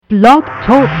Blog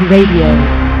Talk Radio.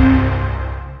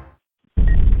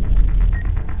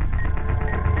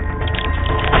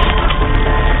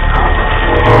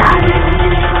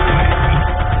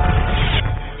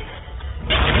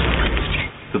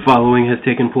 The following has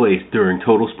taken place during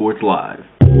Total Sports Live.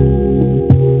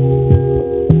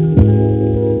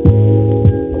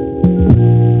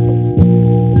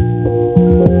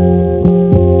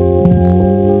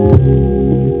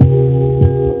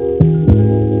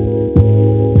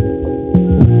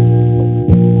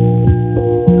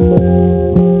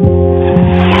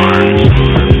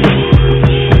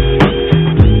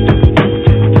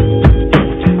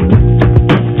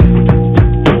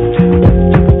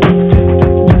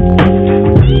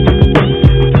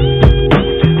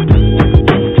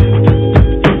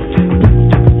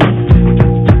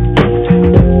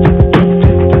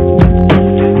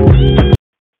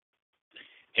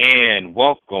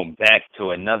 Welcome back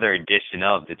to another edition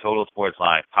of the Total Sports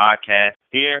Live podcast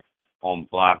here on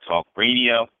Blog Talk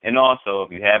Radio. And also,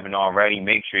 if you haven't already,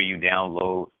 make sure you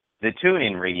download the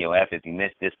TuneIn Radio app. If you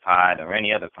missed this pod or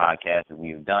any other podcast that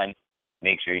we've done,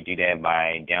 make sure you do that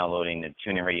by downloading the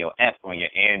TuneIn Radio app on your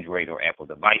Android or Apple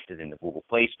devices in the Google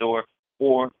Play Store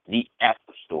or the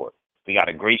Apple Store. We got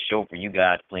a great show for you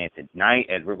guys planned tonight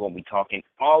as we're going to be talking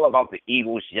all about the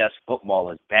Eagles. Yes,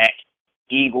 football is back.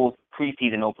 Eagles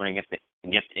preseason opener against the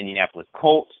Indianapolis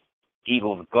Colts.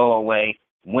 Eagles go away,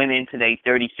 winning today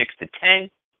 36-10.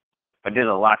 But there's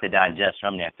a lot to digest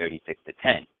from that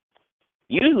 36-10.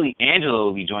 Usually Angela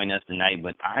will be joining us tonight,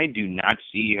 but I do not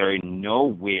see her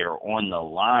nowhere on the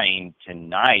line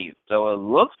tonight. So it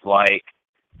looks like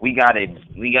we got a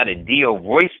Dio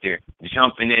Royster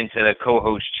jumping into the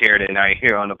co-host chair tonight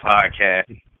here on the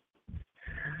podcast.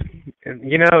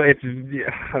 You know,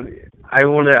 I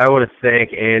want to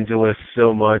thank Angela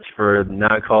so much for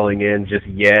not calling in just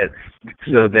yet,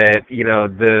 so that, you know,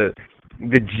 the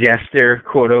jester,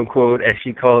 quote unquote, as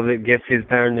she calls it, gets his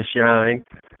time to shine.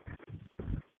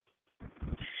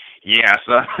 Yeah,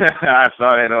 so I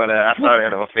saw that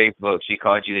on Facebook. She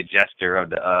called you the jester of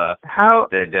the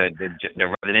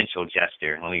residential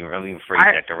jester. Let me rephrase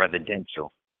that, the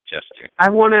residential jester. I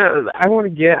want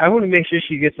to make sure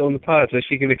she gets on the pod so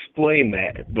she can explain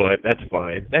that. But that's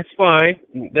fine. That's fine,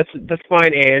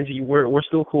 Angie. We're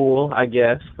still cool, I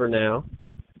guess, for now.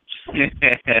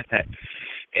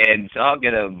 And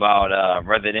talking about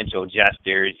residential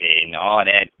jesters and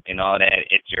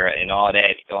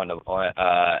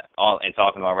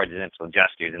talking about residential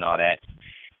jesters and all that.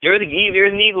 There's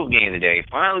an Eagles game today.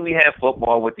 Finally, we have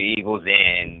football with the Eagles,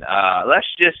 and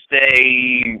let's just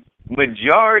say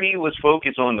majority was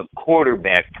focused on the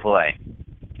quarterback play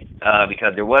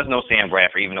because there was no Sam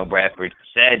Bradford, even though Bradford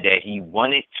said that he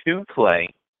wanted to play.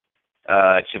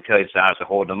 Chip Kelly decides to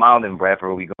hold them out, and Bradford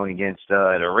will be going against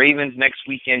the Ravens next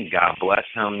weekend. God bless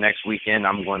him next weekend.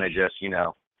 I'm going to just,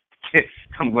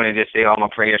 I'm going to just say all my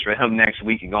prayers for him next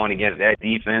week and going against that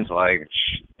defense. Like,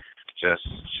 just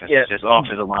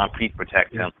offensive line, please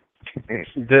protect him.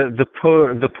 The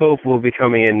Pope will be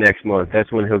coming in next month.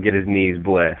 That's when he'll get his knees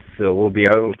blessed. So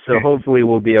hopefully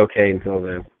we'll be okay until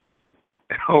then.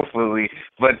 Hopefully,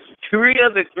 but three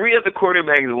of the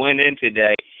quarterbacks went in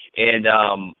today, and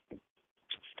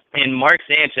Mark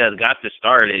Sanchez got the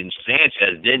start, and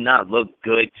Sanchez did not look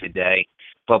good today,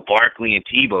 but Barkley and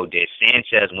Tebow did.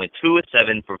 Sanchez went 2 of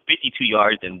 7 for 52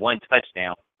 yards and 1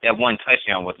 touchdown. That 1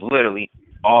 touchdown was literally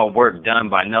all work done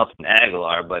by Nelson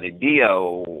Aguilar, but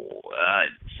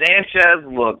Sanchez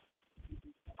looked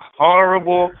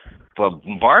horrible, but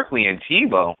Barkley and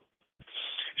Tebow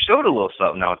showed a little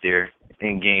something out there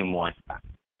in game one.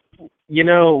 You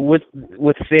know, with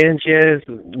Sanchez,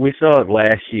 we saw it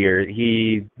last year.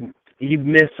 He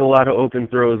missed a lot of open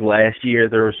throws last year.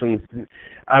 There were some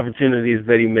opportunities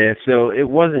that he missed, so it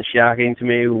wasn't shocking to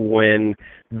me when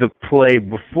the play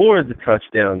before the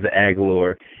touchdown to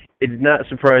Aguilar. It did not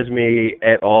surprise me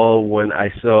at all when I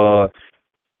saw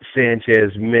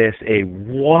Sanchez miss a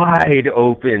wide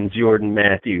open Jordan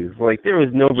Matthews. Like, there was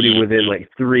nobody within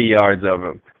 3 yards of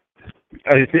him.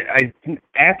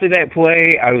 After that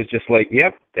play, I was just like,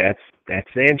 "Yep, that's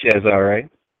Sanchez, all right."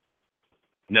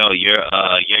 No, you're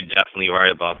definitely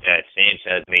right about that.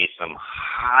 Sanchez made some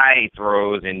high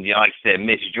throws, and like I said,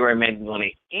 missed Jordan Matthews on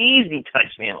an easy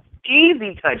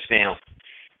touchdown.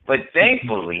 But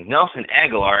thankfully, Nelson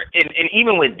Aguilar, and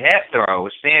even with that throw,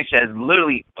 Sanchez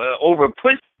literally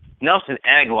put Nelson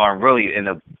Aguilar really in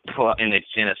a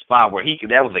spot where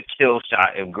that was a kill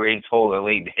shot if Greg Toller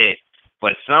laid the hit.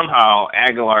 But somehow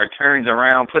Aguilar turns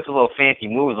around, puts a little fancy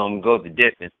moves on him, and goes the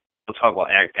distance. We'll talk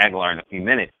about Aguilar in a few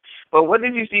minutes. But what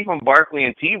did you see from Barkley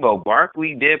and Tebow?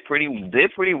 Barkley did pretty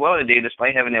well today,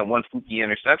 despite having that one fluky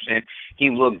interception. He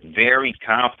looked very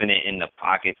confident in the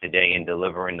pocket today and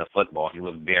delivering the football. He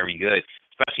looked very good,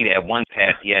 especially that one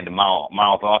pass he had to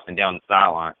mouth off and down the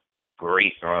sideline.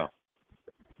 Great throw.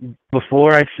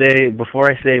 Before I say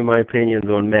my opinions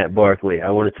on Matt Barkley, I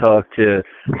want to talk to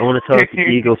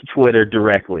Eagles Twitter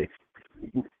directly.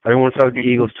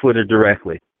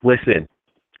 Listen,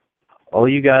 all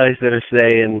you guys that are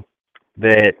saying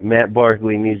that Matt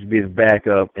Barkley needs to be the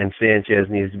backup and Sanchez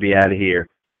needs to be out of here,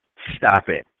 stop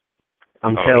it.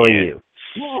 I'm telling you,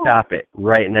 stop it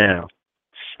right now.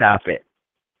 Stop it.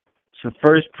 It's the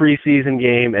first preseason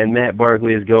game, and Matt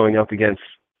Barkley is going up against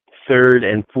third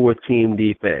and fourth team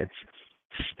defense.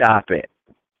 Stop it.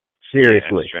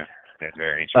 Seriously. Yeah, that's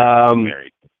very true.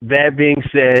 That being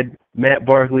said, Matt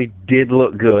Barkley did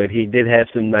look good. He did have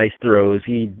some nice throws.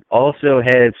 He also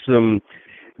had some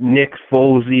Nick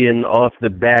Folesian off the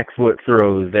back foot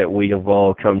throws that we have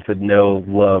all come to know,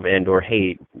 love, and or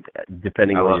hate,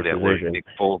 depending on your position.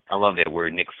 I love that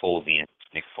word, Nick Folesian.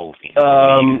 Nick Folesian.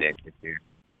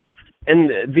 And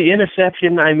the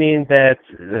interception, I mean, that's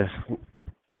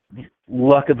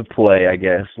luck of the play, I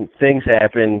guess. Things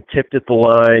happen. Tipped at the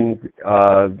line.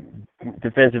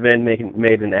 Defensive end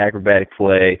made an acrobatic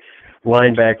play.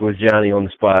 Linebacker was Johnny on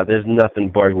the spot. There's nothing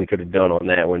Barkley could have done on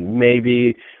that one.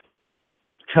 Maybe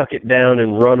tuck it down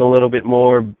and run a little bit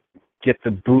more, get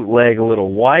the bootleg a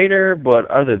little wider, but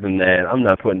other than that, I'm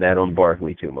not putting that on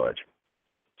Barkley too much.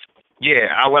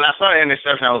 Yeah, when I saw the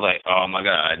interception, I was like, oh my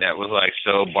God, that was like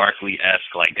so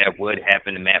Barkley-esque. Like that would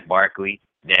happen to Matt Barkley.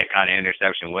 That kind of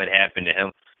interception would happen to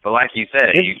him. But like you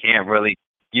said, you can't really,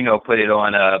 put it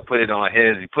on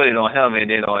him, and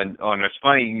then on. It's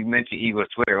funny you mentioned Eagles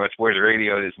Twitter on Sports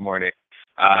Radio this morning.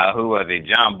 Who was it?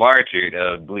 John Barchard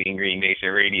of Bleeding Green Nation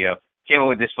Radio came up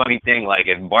with this funny thing, like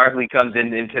if Barkley comes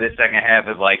into the second half,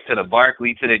 it's like to the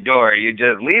Barkley to the door. You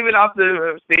just leave it off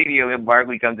the stadium if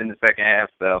Barkley comes in the second half.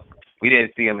 So we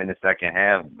didn't see him in the second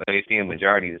half. We see him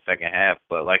majority of the second half.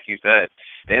 But like you said,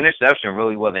 the interception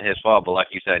really wasn't his fault. But like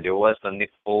you said, there was some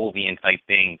Nick Folesian type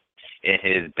thing in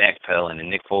his backpedaling, and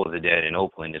Nick Foles is dead in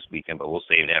Oakland this weekend. But we'll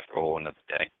save that for a whole another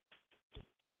day.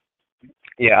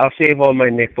 Yeah, I'll save all my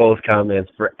Nick Foles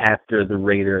comments for after the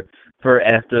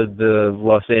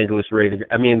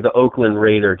the Oakland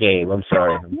Raider game. I'm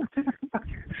sorry.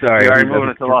 Sorry. You're already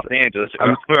moving to Los Angeles.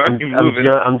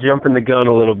 I'm jumping the gun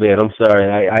a little bit. I'm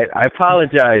sorry. I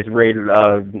apologize,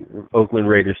 Oakland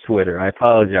Raiders Twitter. I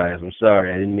apologize. I'm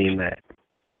sorry. I didn't mean that.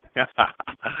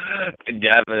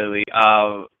 Definitely.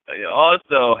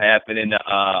 Also happening.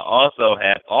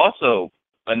 Also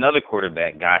another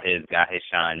quarterback got his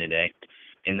shine today,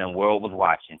 and the world was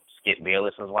watching. Skip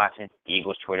Bayless was watching.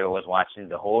 Eagles Twitter was watching.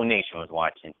 The whole nation was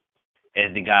watching.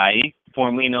 As the guy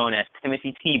formerly known as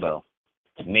Timothy Tebow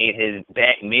made his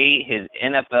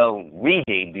NFL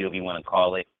re-debut, if you want to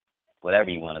call it, whatever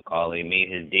you want to call it,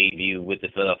 made his debut with the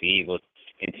Philadelphia Eagles.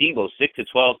 And Tebow,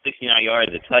 6-12, 69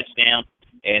 yards, a touchdown,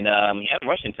 and he had a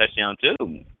rushing touchdown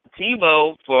too.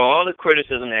 Tebow, for all the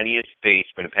criticism that he has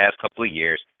faced for the past couple of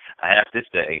years, I have to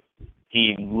say,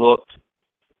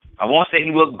 I won't say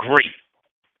he looked great,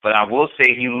 but I will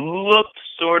say he looked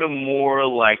sort of more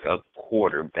like a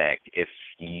quarterback, if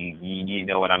you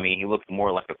know what I mean. He looked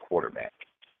more like a quarterback.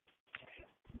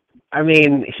 I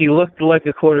mean, he looked like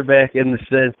a quarterback in the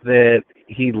sense that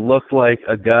he looked like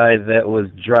a guy that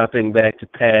was dropping back to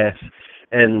pass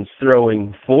and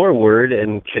throwing forward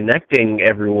and connecting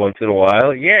every once in a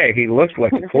while. Yeah, he looks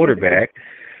like a quarterback.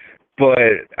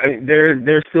 But I mean,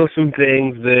 there's still some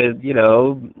things that,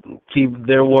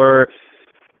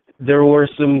 there were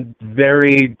some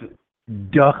very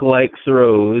duck-like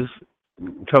throws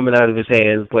coming out of his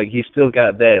hands. Like, he still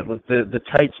got that. The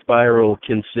tight spiral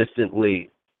consistently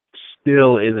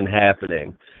still isn't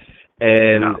happening.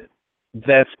 And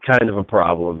that's kind of a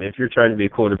problem. If you're trying to be a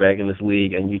quarterback in this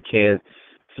league and you can't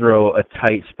throw a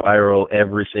tight spiral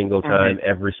every single time,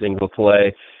 every single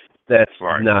play, that's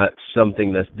not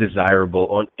something that's desirable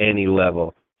on any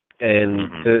level. And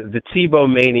the Tebow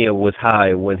mania was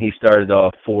high when he started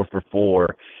off 4 for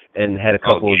 4 and had a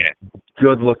couple of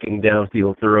good-looking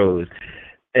downfield throws.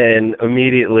 And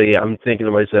immediately I'm thinking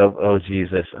to myself, oh,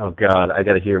 Jesus, oh, God, I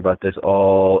got to hear about this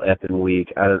all effing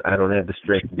week. I don't have the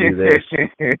strength to do this.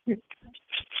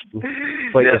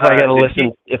 Like, if I got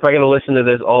to listen to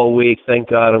this all week, thank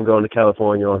God I'm going to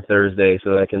California on Thursday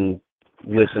so I can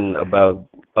listen about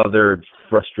other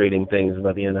frustrating things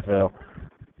about the NFL.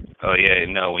 Oh, yeah,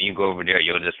 no, when you go over there,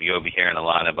 you'll be hearing a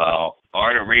lot about,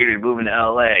 are the Raiders moving to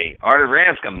L.A.? Are the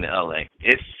Rams coming to L.A.?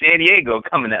 It's San Diego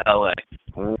coming to L.A.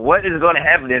 What is going to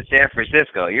happen in San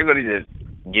Francisco? You're going to just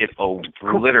get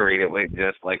obliterated with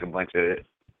just like a bunch of.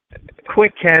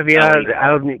 Quick caveat.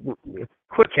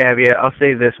 I'll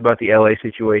say this about the LA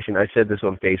situation. I said this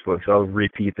on Facebook, so I'll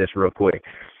repeat this real quick.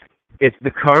 It's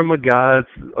the karma gods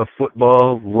of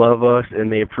football love us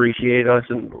and they appreciate us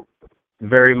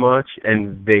very much,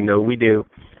 and they know we do.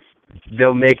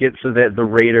 They'll make it so that the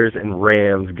Raiders and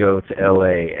Rams go to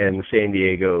LA and San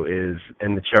Diego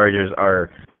and the Chargers are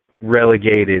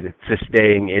relegated to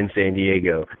staying in San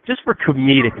Diego. Just for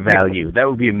comedic value. That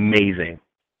would be amazing.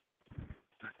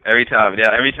 Every time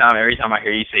I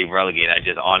hear you say relegated, I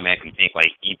just automatically think like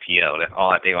EPL. That's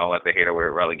all I think about once I hear the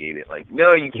word relegated. Like,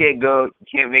 no, you can't go, you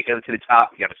can't make it to the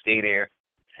top. You got to stay there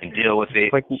and deal with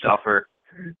it, suffer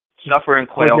and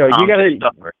quail. No,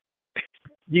 suffer.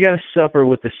 You got to suffer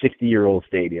with the 60-year-old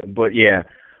stadium. But yeah,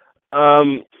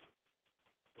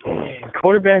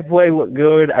 quarterback play looked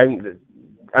good. I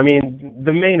mean,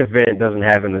 the main event doesn't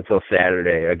happen until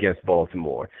Saturday against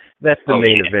Baltimore. That's the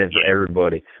main event for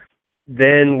everybody.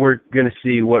 Then we're going to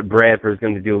see what Bradford's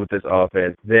going to do with this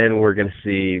offense. Then we're going to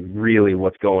see really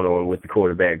what's going on with the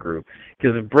quarterback group.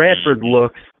 Because if Bradford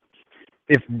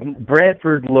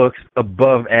looks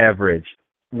above average,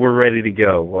 we're ready to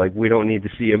go. Like, we don't need to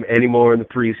see him anymore in the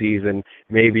preseason,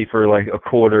 maybe for like a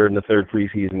quarter in the third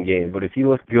preseason game. But if he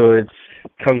looks good,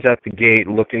 comes out the gate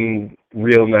looking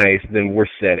real nice, then we're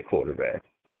set at quarterback.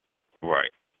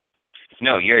 Right.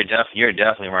 No, you're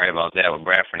definitely right about that with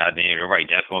Bradford. I think you're right.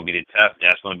 That's going to be the test.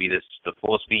 That's going to be the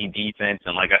full speed defense.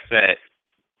 And like I said,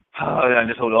 I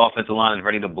just hope the offensive line is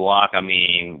ready to block. I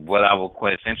mean, what I will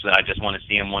quit essentially, I just want to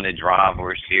see him on a drive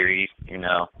or a series. You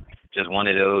know, just one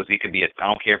of those. He could be I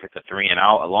don't care if it's a 3 and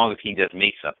out, as long as he just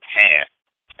makes a pass.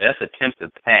 That's attempted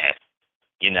pass.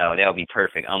 You know, that'll be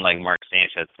perfect. Unlike Mark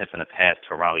Sanchez attempting a pass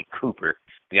to Riley Cooper.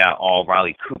 We got all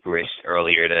Riley Cooperish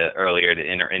earlier to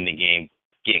enter in the game.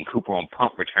 Getting Cooper on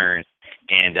punt returns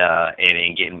and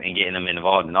getting them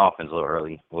involved in offense a little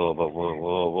early.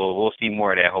 We'll see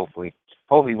more of that. Hopefully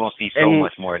we won't see so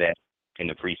much more of that in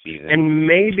the preseason. And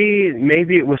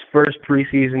maybe it was first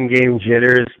preseason game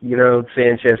jitters. You know,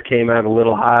 Sanchez came out a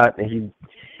little hot and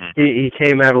he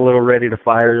came out a little ready to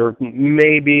fire.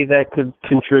 Maybe that could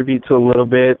contribute to a little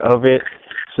bit of it.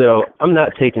 So I'm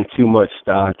not taking too much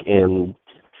stock in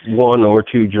 1 or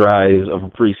 2 drives of a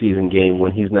preseason game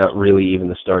when he's not really even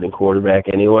the starting quarterback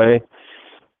anyway.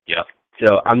 Yeah.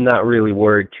 So I'm not really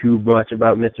worried too much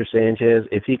about Mr. Sanchez.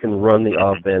 If he can run the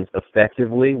offense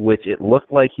effectively, which it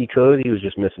looked like he could, he was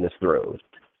just missing his throws.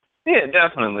 Yeah,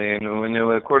 definitely. And when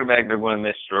they're a quarterback, they're going to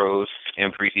miss throws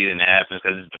in preseason. That happens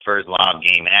because it's the first live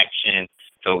game action.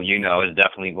 So, you know, it's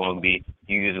definitely going to be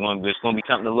it's going to be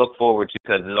something to look forward to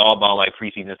because it's all about like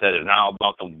preseason said. It's not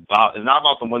about the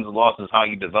wins and losses, how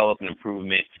you develop an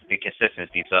improvement and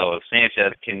consistency. So if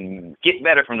Sanchez can get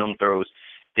better from them throws,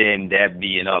 then that'd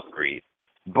be an upgrade.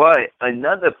 But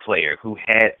another player who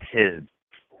had his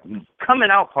coming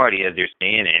out party, as they're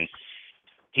saying, and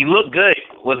he looked good,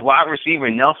 was wide receiver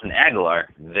Nelson Aguilar.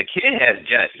 The kid has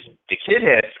jets. The kid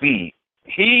has speed.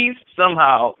 He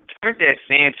somehow turned that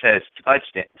Sanchez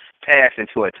touchdown pass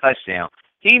into a touchdown.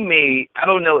 He made, I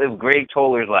don't know if Greg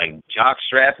Toller's like jock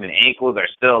straps and ankles are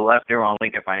still left there on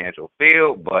Lincoln Financial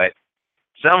Field, but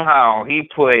somehow he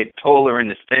put Toller in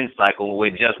the spin cycle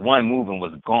with just one move and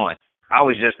was gone. I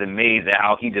was just amazed at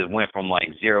how he just went from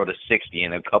like 0 to 60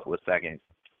 in a couple of seconds.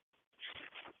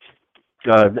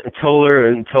 Toller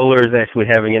is actually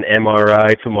having an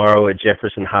MRI tomorrow at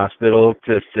Jefferson Hospital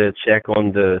to check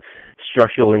on the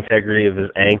structural integrity of his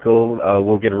ankle.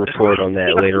 We'll get a report on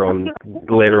that later on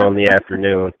the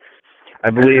afternoon.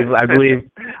 I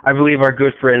believe our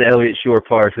good friend Elliot Shore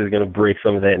Parks is going to break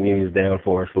some of that news down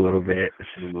for us a little bit.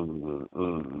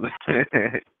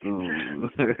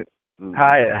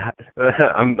 Hi,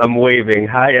 I'm waving.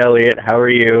 Hi, Elliot. How are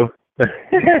you?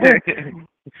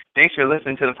 Thanks for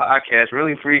listening to the podcast.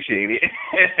 Really appreciate it.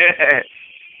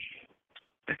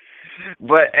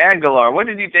 But Aguilar, what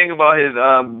did you think about his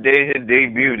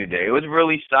debut today? It was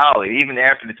really solid. Even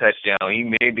after the touchdown, he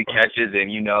made the catches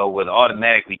and, you know, was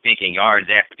automatically thinking yards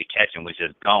after the catch and was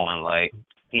just going. Like,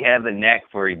 he had the knack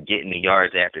for getting the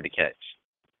yards after the catch.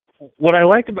 What I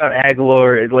liked about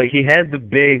Aguilar is, like, he had the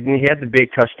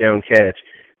big touchdown catch,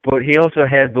 but he also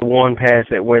had the one pass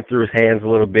that went through his hands a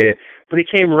little bit. But he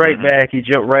came right back. He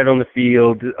jumped right on the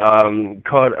field,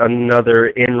 caught another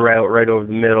in route right over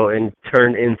the middle, and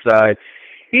turned inside.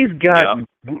 He's got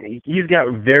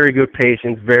very good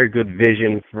patience, very good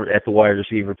vision at the wide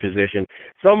receiver position.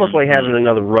 It's almost like having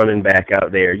another running back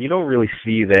out there. You don't really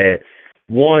see that.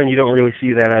 One, you don't really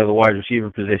see that out of the wide receiver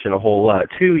position a whole lot.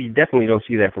 Two, you definitely don't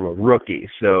see that from a rookie.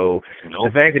 So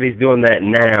the fact that he's doing that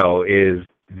now is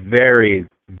very,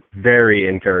 very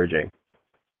encouraging.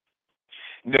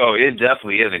 No, it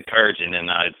definitely is encouraging,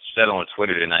 and I said on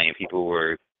Twitter tonight, and people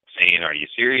were saying, "Are you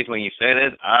serious when you said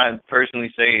it?" I personally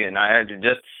say, and I had to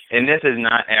just, and this is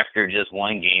not after just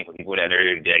one game. For people that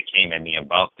came at me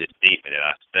about this statement that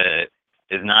I said,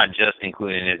 is not just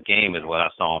including this game as what I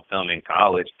saw on film in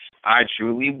college. I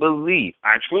truly believed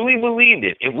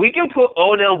it. If we can put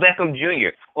Odell Beckham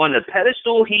Jr. on the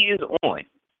pedestal he is on,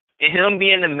 and him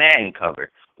being the Madden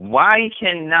cover, why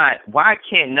can't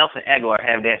Nelson Aguilar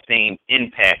have that same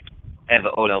impact as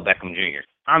Odell Beckham Jr.?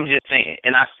 I'm just saying.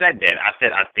 And I said that. I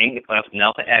said I think if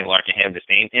Nelson Aguilar can have the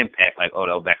same impact like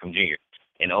Odell Beckham Jr.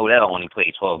 And Odell only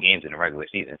played 12 games in the regular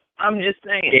season. I'm just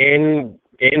saying.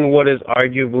 In what is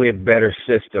arguably a better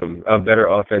system, a better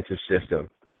offensive system.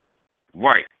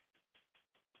 Right.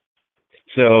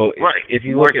 So right. if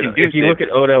you look at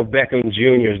Odell Beckham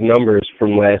Jr.'s numbers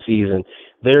from last season,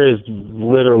 there is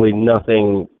literally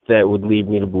nothing that would lead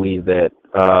me to believe that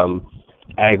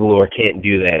Aguilar can't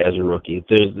do that as a rookie.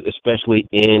 There's, especially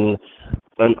in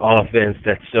an offense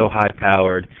that's so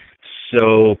high-powered,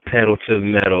 so pedal to the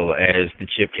metal as the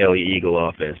Chip Kelly Eagle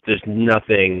offense. There's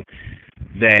nothing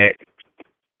that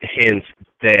hints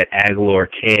that Aguilar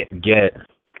can't get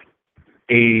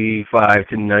 85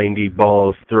 to 90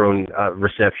 balls thrown,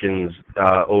 receptions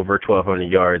over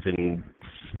 1,200 yards and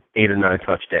 8 or 9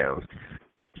 touchdowns.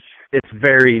 It's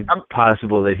very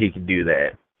possible that he could do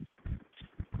that.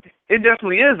 It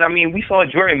definitely is. I mean, we saw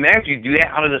Jordan Matthews do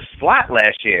that out of the slot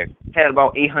last year. Had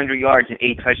about 800 yards and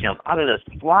 8 touchdowns out of the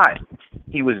slot.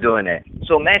 He was doing that.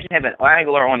 So imagine having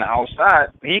Aguilar on the outside.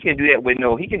 He can do that with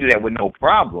no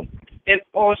problem. And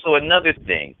also another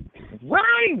thing,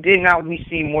 why did not we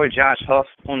see more Josh Huff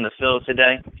on the field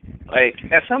today? Like,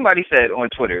 as somebody said on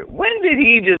Twitter, when did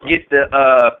he just get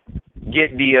the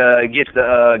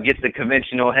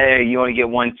conventional, hey, you only get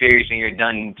one series and you're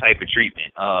done type of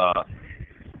treatment?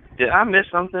 Did I miss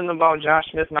something about Josh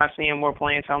Smith not seeing more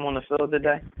playing time on the field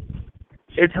today?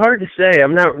 It's hard to say.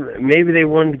 Maybe they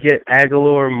wanted to get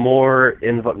Aguilar more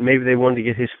involved. Maybe they wanted to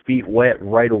get his feet wet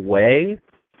right away.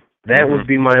 That would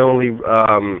be my only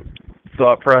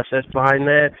thought process behind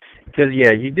that. Because,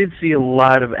 yeah, you did see a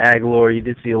lot of Aguilar. You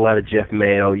did see a lot of Jeff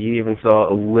Mayo. You even saw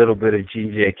a little bit of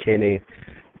G.J. Kinney.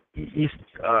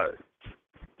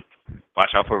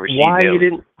 Watch out for Rasheed why Bailey. You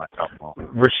didn't?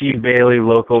 Rasheed Bailey,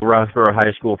 local Roxborough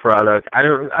High School product. I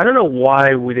don't know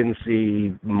why we didn't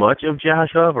see much of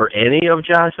Josh Huff or any of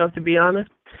Josh Huff, to be honest.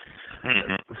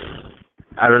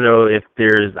 I don't know if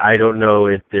there's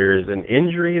an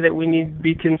injury that we need to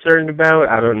be concerned about.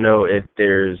 I don't know if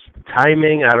there's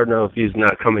timing. I don't know if he's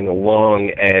not coming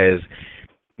along as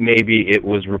maybe it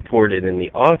was reported in the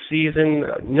off season.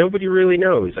 Nobody really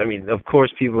knows. I mean, of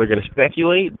course, people are going to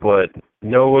speculate, but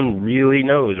no one really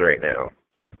knows right now.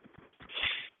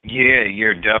 Yeah,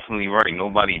 you're definitely right.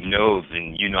 Nobody knows,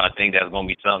 and I think that's going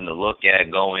to be something to look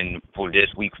at going for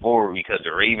this week forward, because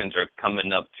the Ravens are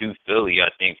coming up to Philly,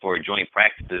 I think, for joint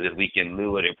practices this week in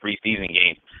lieu of their preseason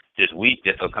game this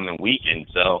upcoming weekend.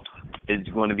 So it's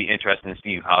going to be interesting to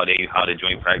see how the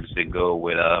joint practices go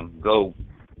with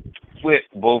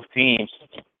both teams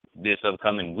this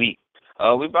upcoming week.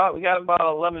 We got about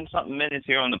 11 something minutes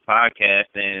here on the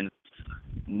podcast, and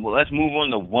let's move on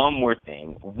to one more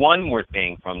thing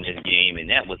from this game, and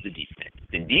that was the defense.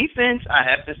 The defense, I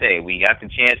have to say, we got the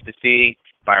chance to see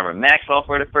Byron Maxwell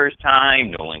for the first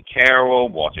time, Nolan Carroll,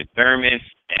 Walter Thurman,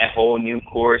 that whole new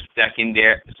core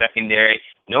secondary.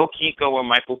 No Kiko or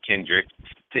Michael Kendrick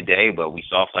today, but we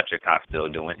saw Fletcher Cox still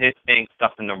doing his thing,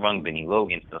 stuffing the run. Benny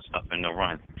Logan still stuffing the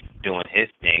run, doing his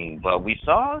thing. But we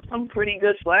saw some pretty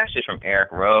good flashes from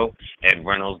Eric Rowe, Ed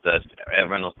Reynolds the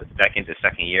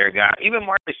second year guy. Even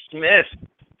Marcus Smith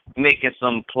making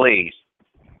some plays.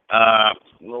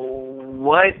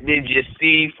 What did you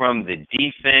see from the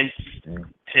defense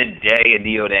today,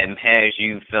 Adil, that has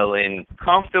you feeling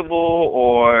comfortable,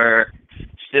 or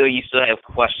you still have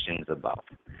questions about?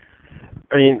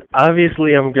 I mean,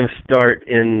 obviously, I'm going to start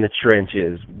in the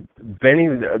trenches. Benny,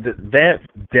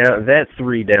 that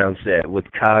 3-down set with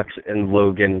Cox and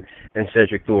Logan and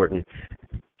Cedric Thornton,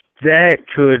 that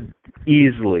could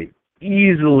easily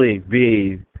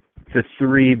be the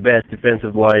 3 best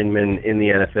defensive linemen in the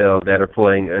NFL that are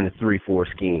playing in a 3-4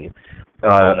 scheme,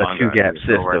 a 2-gap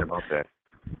system. Right about that.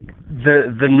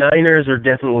 The Niners are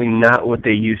definitely not what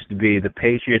they used to be. The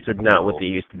Patriots are not what they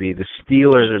used to be. The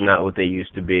Steelers are not what they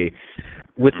used to be.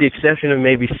 With the exception of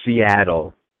maybe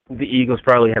Seattle, the Eagles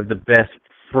probably have the best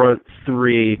front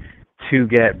 3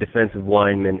 2-gap defensive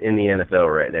linemen in the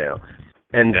NFL right now.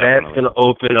 And That's going to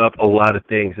open up a lot of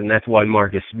things, and that's why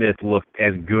Marcus Smith looked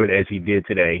as good as he did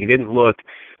today. He didn't look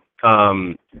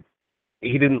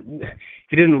he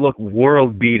didn't look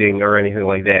world beating or anything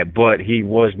like that, but he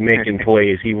was making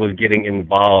plays. He was getting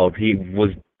involved. He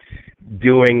was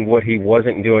doing what he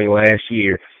wasn't doing last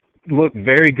year. Looked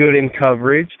very good in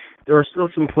coverage. There were still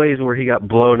some plays where he got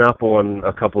blown up on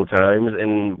a couple of times,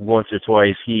 and once or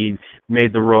twice he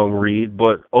made the wrong read.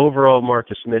 But overall,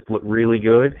 Marcus Smith looked really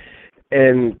good.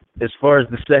 And as far as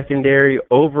the secondary,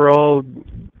 overall,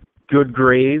 good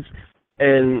grades.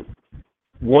 And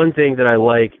one thing that I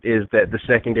like is that the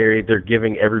secondary, they're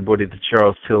giving everybody the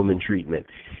Charles Tillman treatment.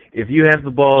 If you have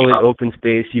the ball in open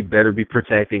space, you better be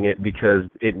protecting it because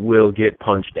it will get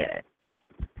punched at.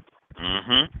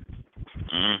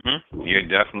 You're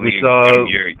definitely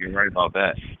you're right about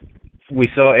that. We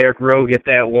saw Eric Rowe get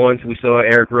that once. We saw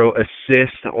Eric Rowe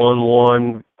assist on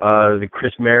one. The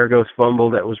Chris Maragos fumble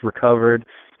that was recovered.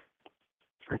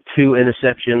 2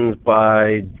 interceptions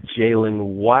by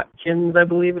Jalen Watkins, I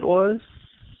believe it was.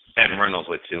 Ed Reynolds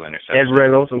with 2 interceptions. Ed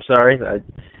Reynolds, I'm sorry.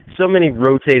 So many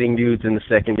rotating dudes in the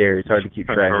secondary. It's hard to keep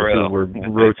track of who were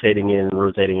rotating in and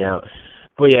rotating out.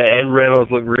 But yeah, Ed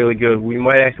Reynolds looked really good. We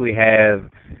might actually have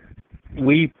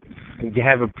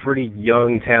a pretty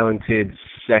young, talented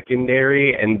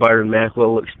secondary, and Byron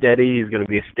Maxwell looks steady. He's going to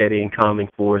be a steady and calming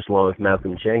force along with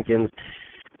Malcolm Jenkins.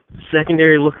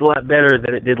 Secondary looked a lot better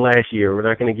than it did last year. We're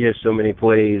not going to give so many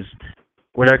plays.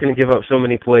 We're not going to give up so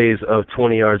many plays of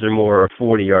 20 yards or more or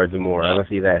 40 yards or more. I don't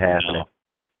see that happening.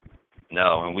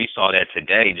 No, and we saw that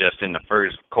today just in the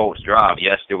first Colts drive.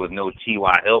 Yes, there was no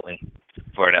T.Y. Hilton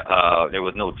there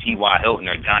was no T.Y. Hilton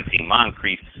or Dante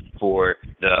Moncrief for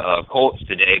the Colts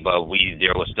today, but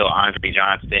there was still Andre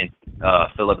Johnson,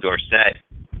 Philip Dorsett,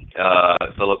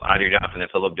 Andre Johnson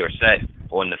and Philip Dorsett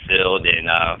on the field, and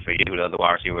forget who the other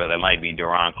wide receiver, that might be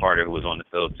Deron Carter, who was on the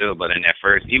field too. But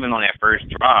even on that first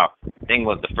drive, the thing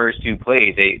was the first 2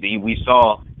 plays, we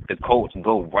saw the Colts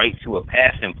go right to a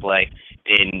passing play.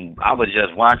 And I was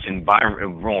just watching Byron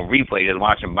on replay, just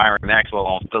watching Byron Maxwell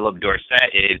on Philip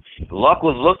Dorsett. Luck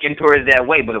was looking towards that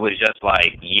way, but it was just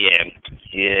like,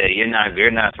 you're not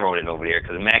throwing it over there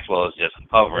because Maxwell is just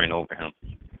hovering over him.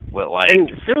 But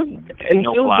Philip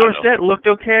Dorsett looked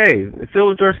okay.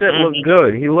 Philip Dorsett looked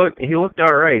good. He looked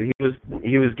all right.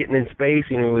 He was getting in space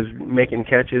and he was making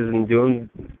catches and doing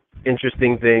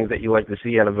interesting things that you like to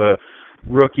see out of a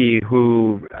rookie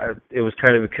who it was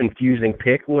kind of a confusing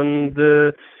pick when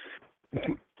the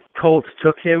Colts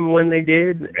took him when they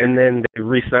did, and then they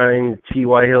re-signed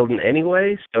T.Y. Hilton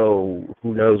anyway, so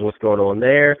who knows what's going on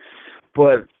there.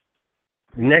 But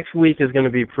next week is going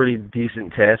to be a pretty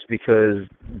decent test because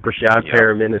Brashad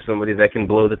Perriman is somebody that can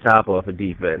blow the top off a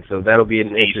defense, so that'll be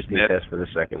an interesting test for the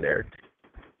secondary.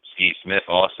 Steve Smith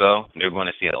also. They're going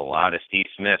to see a lot of Steve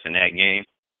Smith in that game.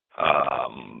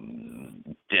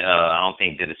 I don't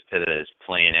think Dennis Pitta is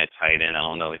playing at tight end. I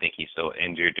don't know. I think he's still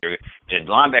injured. The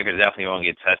linebackers definitely going to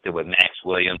get tested with Max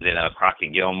Williams and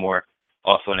Crockett Gilmore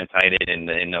also in the tight end.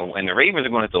 And the Ravens are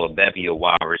going to throw a bevy of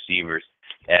wide receivers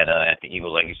at the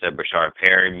Eagles, like you said, Brashad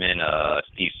Perriman,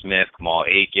 Steve Smith, Kamal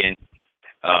Aiken.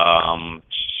 I'm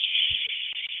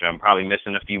probably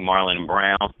missing a few, Marlon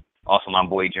Brown. Also, my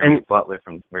boy Jeremy Butler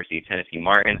from the University of Tennessee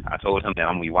Martin. I told him that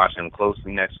I'm going to be watching him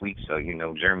closely next week. So,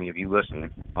 Jeremy, if you listen,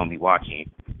 I'm going to be watching you.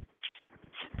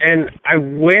 And I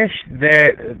wish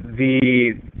that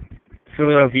the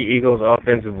Philadelphia Eagles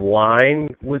offensive line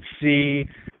would see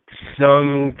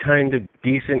some kind of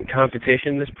decent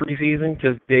competition this preseason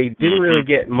because they didn't really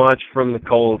get much from the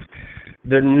Colts.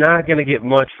 They're not going to get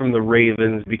much from the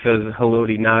Ravens because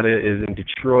Haloti Ngata is in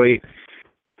Detroit.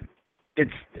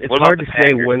 It's hard to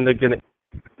say when they're going to.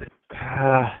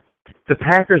 The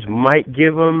Packers might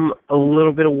give them a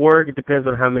little bit of work. It depends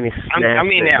on how many snaps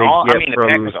the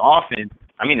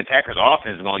Packers'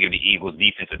 offense is going to give the Eagles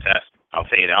defense a test. I'll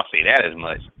say that as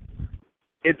much.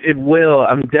 It will.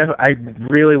 I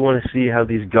really want to see how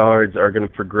these guards are going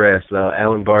to progress.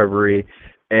 Alan Barbary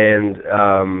and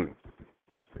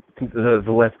the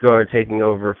left guard taking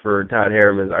over for Todd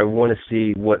Herman. I want to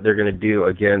see what they're going to do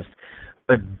against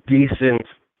a decent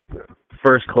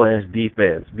first-class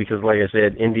defense because, like I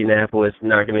said, Indianapolis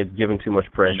not going to give them too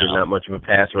much pressure, not much of a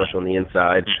pass rush on the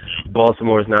inside.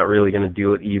 Baltimore's not really going to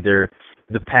do it either.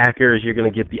 The Packers, you're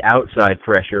going to get the outside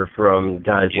pressure from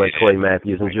guys like Clay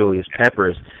Matthews and Julius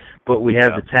Peppers, but we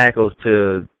have the tackles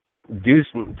to do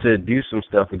some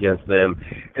stuff against them.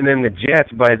 And then the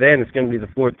Jets, by then, it's going to be the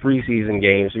 4th preseason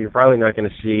game, so you're probably not going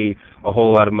to see a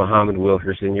whole lot of Muhammad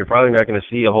Wilkerson. You're probably not going to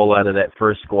see a whole lot of that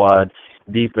first squad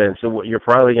defense. So what you're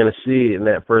probably going to see in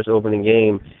that first opening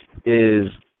game is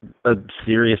a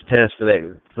serious test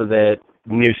for that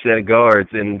new set of guards,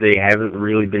 and they haven't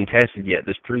really been tested yet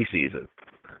this preseason.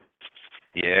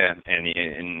 Yeah,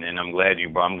 and I'm glad you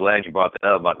brought that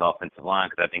up about the offensive line,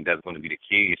 because I think that's going to be the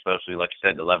key, especially like you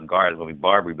said, the left guard is going to be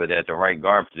Barbary, but at the right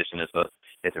guard position,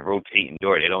 it's a rotating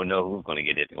door. They don't know who's going to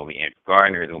get it. It's going to be Andrew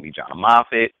Gardner. It's going to be John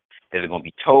Moffitt. Is it going to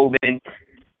be Tobin?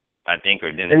 I think,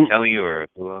 or Dennis Kelly, or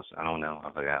who else? I don't know.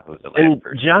 I forgot who's the last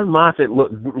person.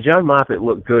 John Moffitt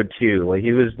looked good too. Like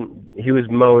he was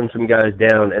mowing some guys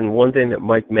down. And one thing that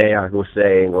Mike Mayock was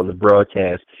saying on the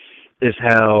broadcast is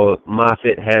how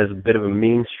Moffitt has a bit of a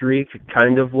mean streak,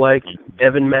 kind of like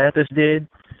Evan Mathis did,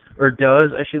 or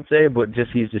does, I should say, but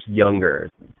he's just younger.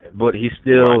 But he's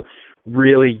still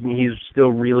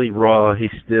really raw. He's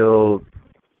still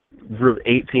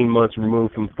 18 months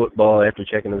removed from football after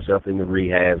checking himself into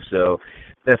rehab. So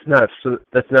that's not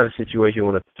a situation you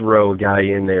want to throw a guy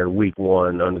in there week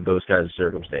one under those kinds of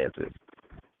circumstances.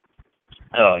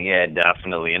 Oh, yeah,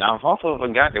 definitely. And I've also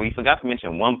forgot to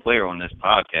mention one player on this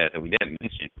podcast that we didn't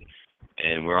mention,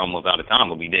 and we're almost out of time,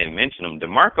 but we didn't mention him.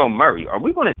 DeMarco Murray, are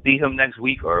we going to see him next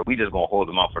week, or are we just going to hold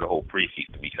him off for the whole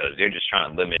preseason because they're just trying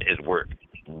to limit his work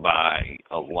by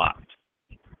a lot?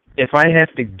 If I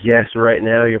have to guess right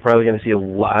now, you're probably going to see a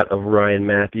lot of Ryan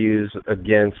Matthews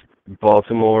against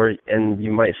Baltimore, and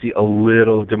you might see a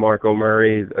little DeMarco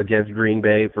Murray against Green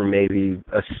Bay for maybe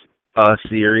a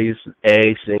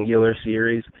singular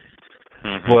series.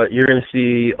 Mm-hmm. But you're going to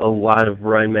see a lot of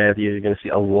Ryan Matthews. You're going to see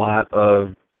a lot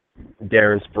of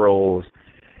Darren Sproles.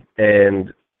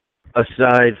 And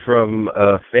aside from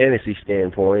a fantasy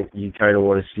standpoint, you kind of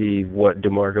want to see what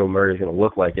DeMarco Murray is going to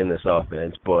look like in this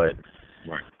offense. But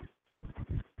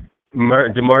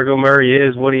DeMarco Murray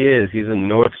is what he is. He's a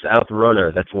north-south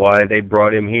runner. That's why they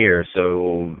brought him here.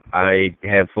 So I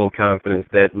have full confidence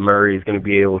that Murray is going to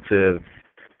be able to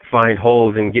find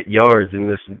holes and get yards in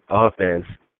this offense.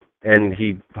 And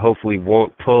he hopefully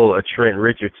won't pull a Trent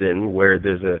Richardson where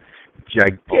there's a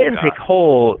gigantic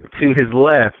hole to his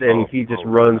left and he just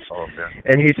runs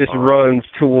runs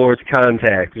towards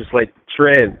contact. Just like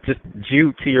Trent, just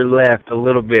juke to your left a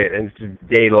little bit and it's just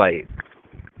daylight.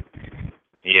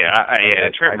 Yeah,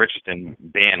 Trent Richardson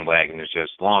bandwagon is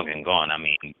just long and gone. I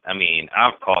mean,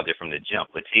 I've called it from the jump.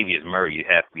 Latavius Murray, you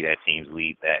have to be that team's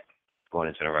lead back going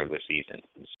into the regular season.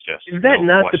 It's just that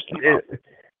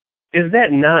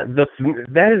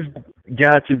has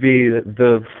got to be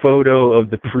the photo of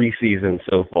the preseason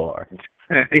so far.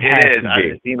 It is. I've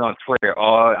been seeing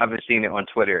it on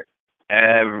Twitter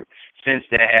since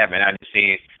that happened. I've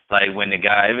seen like when the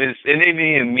guy and they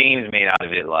even memes made out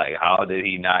of it, like how did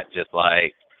he not just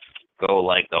like go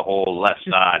like the whole left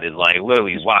side is like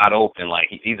literally wide open, like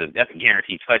that's a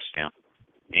guaranteed touchdown.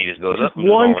 And he just goes up and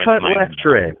one cut left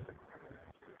Trent.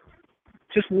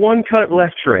 Just one cut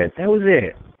left Trent. That was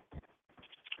it.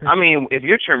 I mean, if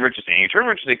you're Trent Richardson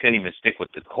couldn't even stick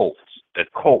with the Colts.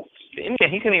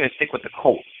 He couldn't even stick with the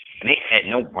Colts, and they had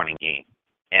no running game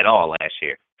at all last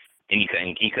year. And he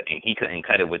couldn't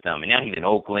cut it with them. And now he's in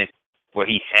Oakland, where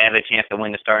he has a chance to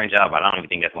win the starting job. I don't even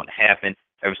think that's going to happen.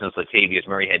 Ever since Latavius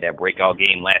Murray had that breakout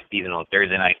game last season on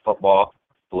Thursday Night Football,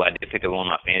 who I did pick up on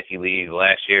my fantasy league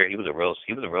last year, he was a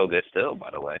real good still, by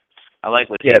the way. I like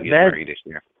Latavius Murray this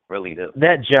year. Really do.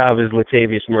 That job is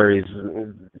Latavius Murray's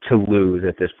to lose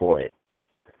at this point,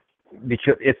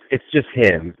 because it's just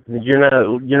him. You're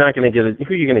not going to get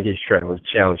who are you going to get a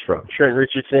challenge from? Trent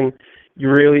Richardson?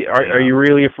 Are you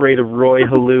really afraid of Roy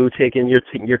Halou taking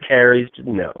your carries?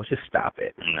 No, just stop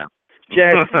it. No.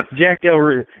 Jack Del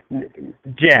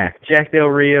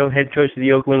Rio, head coach of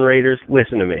the Oakland Raiders.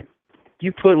 Listen to me.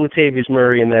 You put Latavius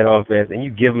Murray in that offense and you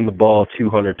give him the ball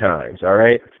 200 times. All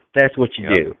right, that's what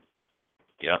you do.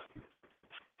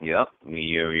 Yep. I mean,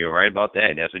 you're right about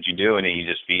that. That's what you do, and then you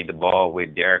just feed the ball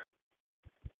with Derek.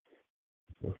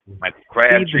 Like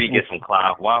Crabtree, get some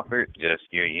Clive Walford. Just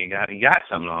you got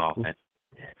something on offense.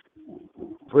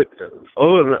 But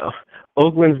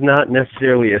Oakland's not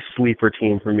necessarily a sleeper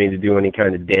team for me to do any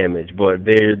kind of damage, but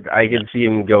I can see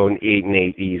them going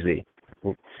 8-8 easy.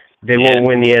 They won't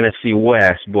win the NFC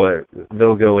West, but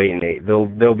they'll go 8-8.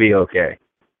 They'll be okay.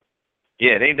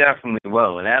 Yeah, they definitely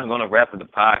will. And that's going to wrap up the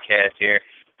podcast here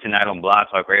tonight on Blog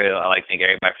Talk Radio. I'd like to thank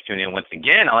everybody for tuning in once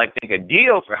again. I'd like to thank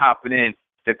Adil for hopping in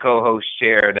the co-host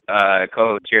chair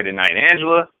tonight.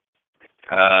 Angela,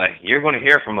 you're going to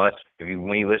hear from us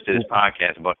when you listen to this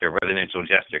podcast about their residential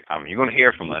jester comment. You're going to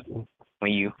hear from us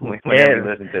when you listen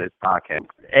to this podcast.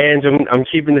 And I'm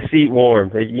keeping the seat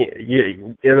warm.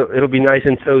 It'll be nice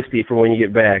and toasty for when you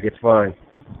get back. It's fine.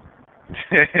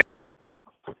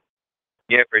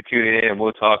 Yeah, for tuning in.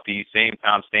 We'll talk to you same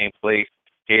time, same place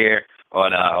here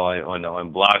on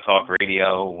Blog Talk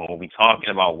Radio when we'll be talking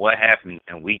about what happened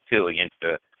in Week 2 against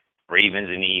the Ravens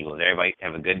and the Eagles. Everybody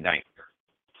have a good night.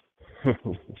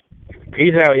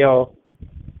 Peace out, y'all.